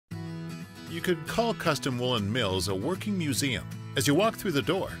You could call Custom Woolen Mills a working museum. As you walk through the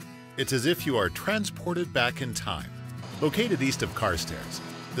door, it's as if you are transported back in time. Located east of Carstairs,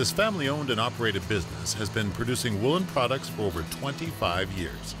 this family-owned and operated business has been producing woolen products for over 25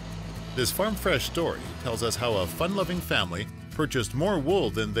 years. This farm fresh story tells us how a fun-loving family purchased more wool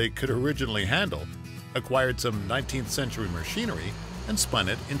than they could originally handle, acquired some 19th century machinery, and spun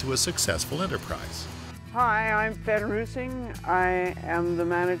it into a successful enterprise. Hi, I'm Fen Roosing. I am the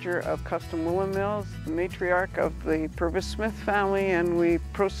manager of Custom Woolen Mills, the matriarch of the Purvis-Smith family, and we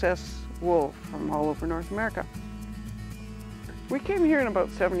process wool from all over North America. We came here in about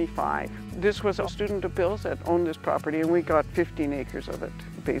 '75. This was a student of Bill's that owned this property, and we got 15 acres of it,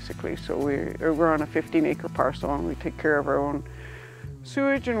 basically. So we're on a 15-acre parcel, and we take care of our own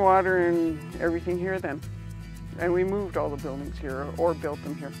sewage and water and everything here then. And we moved all the buildings here, or built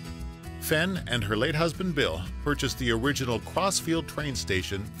them here. Fen and her late husband Bill purchased the original Crossfield train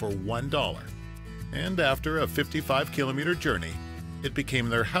station for $1. And after a 55-kilometer journey, it became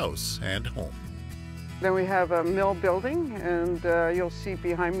their house and home. Then we have a mill building, and you'll see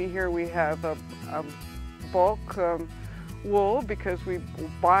behind me here we have a bulk wool, because we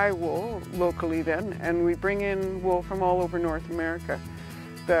buy wool locally then, and we bring in wool from all over North America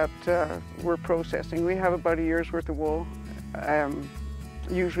that we're processing. We have about a year's worth of wool,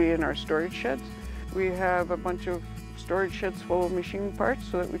 usually in our storage sheds. We have a bunch of storage sheds full of machine parts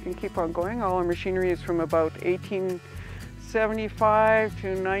so that we can keep on going. All our machinery is from about 1875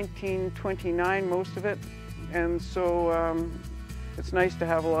 to 1929, most of it. And so it's nice to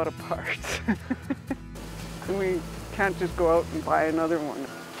have a lot of parts. And we can't just go out and buy another one.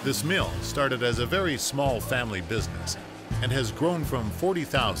 This mill started as a very small family business and has grown from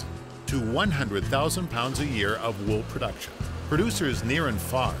 40,000 to 100,000 pounds a year of wool production. Producers near and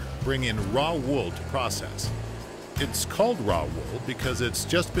far bring in raw wool to process. It's called raw wool because it's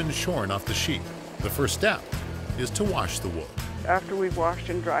just been shorn off the sheep. The first step is to wash the wool. After we've washed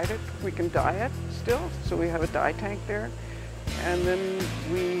and dried it, we can dye it still, so we have a dye tank there. And then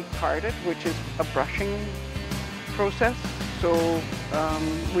we card it, which is a brushing process. So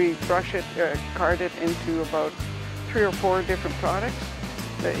we brush it, card it into about 3 or 4 different products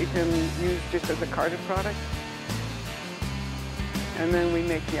that you can use just as a carded product. And then we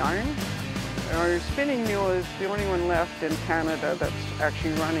make yarn. Our spinning mule is the only one left in Canada that's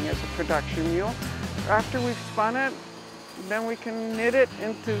actually running as a production mule. After we've spun it, then we can knit it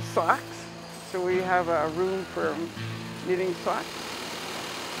into socks. So we have a room for knitting socks.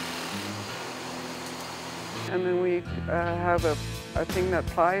 And then we have a thing that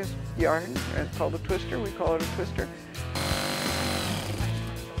plies yarn. It's called a twister. We call it a twister.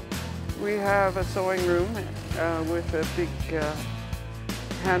 We have a sewing room with a big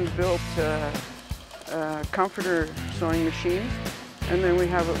hand-built comforter sewing machine, and then we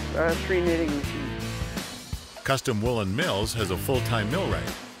have 3 knitting machines. Custom Woolen Mills has a full-time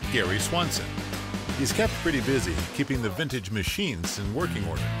millwright, Gary Swanson. He's kept pretty busy keeping the vintage machines in working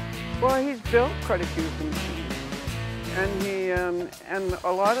order. Well, he's built quite a few of the machines, and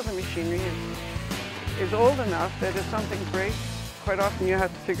a lot of the machinery is old enough that if something breaks, quite often you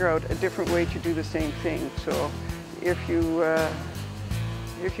have to figure out a different way to do the same thing. So if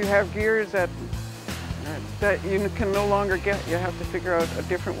you have gears that you can no longer get, you have to figure out a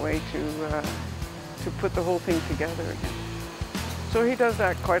different way to put the whole thing together again. So he does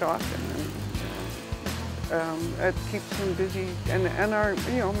that quite often, and it keeps him busy. And our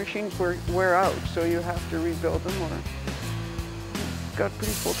machines wear out, so you have to rebuild them, or he's got a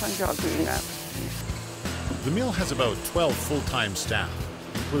pretty full-time job doing that. The mill has about 12 full-time staff,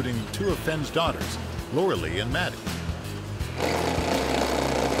 including 2 of Fen's daughters, Lauralee and Maddie.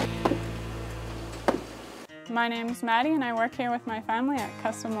 My name's Maddie, and I work here with my family at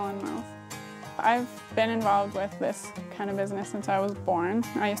Custom Woolen Mills. I've been involved with this kind of business since I was born.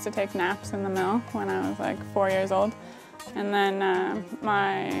 I used to take naps in the mill when I was like 4 years old. And then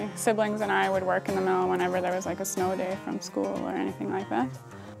my siblings and I would work in the mill whenever there was like a snow day from school or anything like that.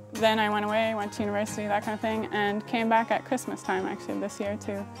 Then I went away, went to university, that kind of thing, and came back at Christmas time actually this year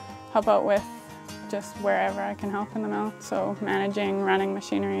to help out with just wherever I can help in the mill. So managing, running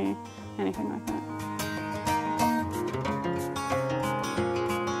machinery, anything like that.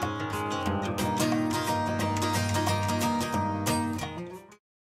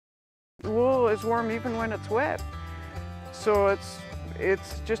 Wool is warm even when it's wet, so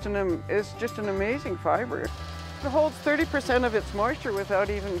it's just an amazing fiber. It holds 30% of its moisture without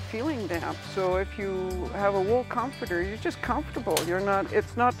even feeling damp. So if you have a wool comforter, you're just comfortable.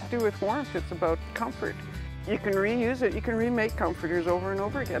 It's not to do with warmth, it's about comfort. You can reuse it, you can remake comforters over and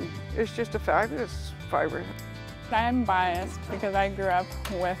over again. It's just a fabulous fiber. I'm biased because I grew up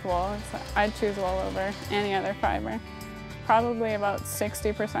with wool. I'd choose wool over any other fiber. Probably about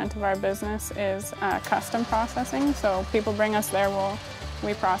 60% of our business is custom processing. So people bring us their wool,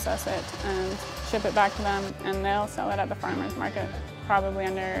 we process it and ship it back to them, and they'll sell it at the farmer's market, probably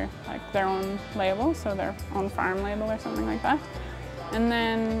under like their own label, so their own farm label or something like that. And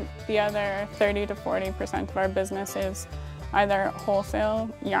then the other 30 to 40% of our business is either wholesale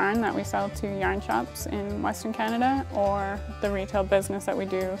yarn that we sell to yarn shops in Western Canada, or the retail business that we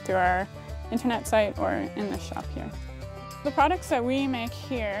do through our internet site or in this shop here. The products that we make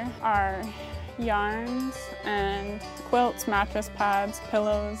here are yarns and quilts, mattress pads,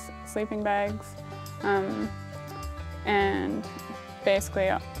 pillows, sleeping bags, and basically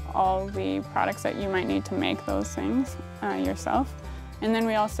all the products that you might need to make those things yourself. And then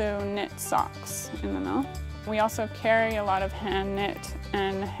we also knit socks in the mill. We also carry a lot of hand knit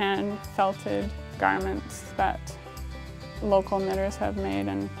and hand felted garments that local knitters have made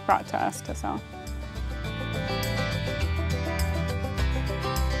and brought to us to sell.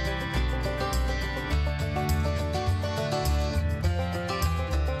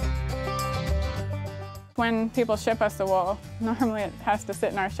 When people ship us the wool, normally it has to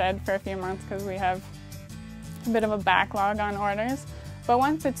sit in our shed for a few months because we have a bit of a backlog on orders. But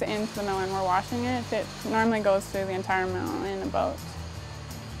once it's into the mill and we're washing it, it normally goes through the entire mill in about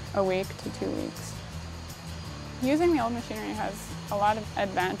a week to 2 weeks. Using the old machinery has a lot of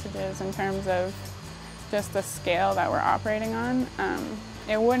advantages in terms of just the scale that we're operating on.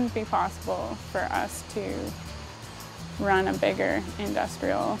 It wouldn't be possible for us to run a bigger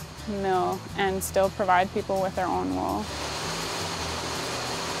industrial mill and still provide people with their own wool.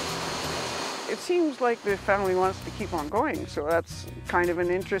 It seems like the family wants to keep on going, so that's kind of an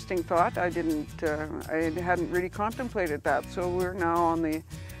interesting thought. I hadn't really contemplated that. So we're now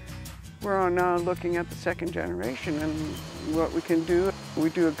looking at the second generation and what we can do. We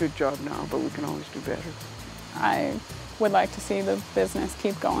do a good job now, but we can always do better. I would like to see the business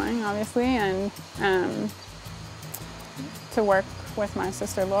keep going, obviously, and to work with my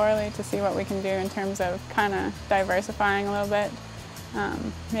sister Lauralee to see what we can do in terms of kind of diversifying a little bit,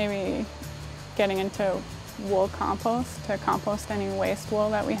 maybe getting into wool compost to compost any waste wool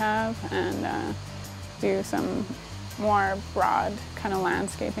that we have, and do some more broad kind of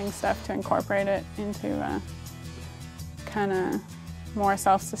landscaping stuff to incorporate it into a kind of more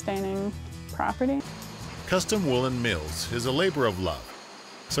self-sustaining property. Custom Woolen Mills is a labor of love,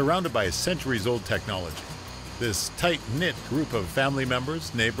 surrounded by centuries-old technology. This tight-knit group of family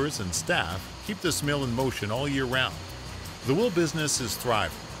members, neighbors, and staff keep this mill in motion all year round. The wool business is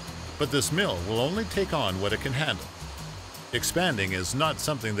thriving, but this mill will only take on what it can handle. Expanding is not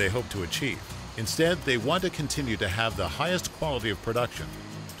something they hope to achieve. Instead, they want to continue to have the highest quality of production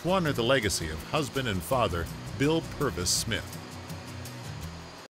to honor the legacy of husband and father Bill Purvis Smith.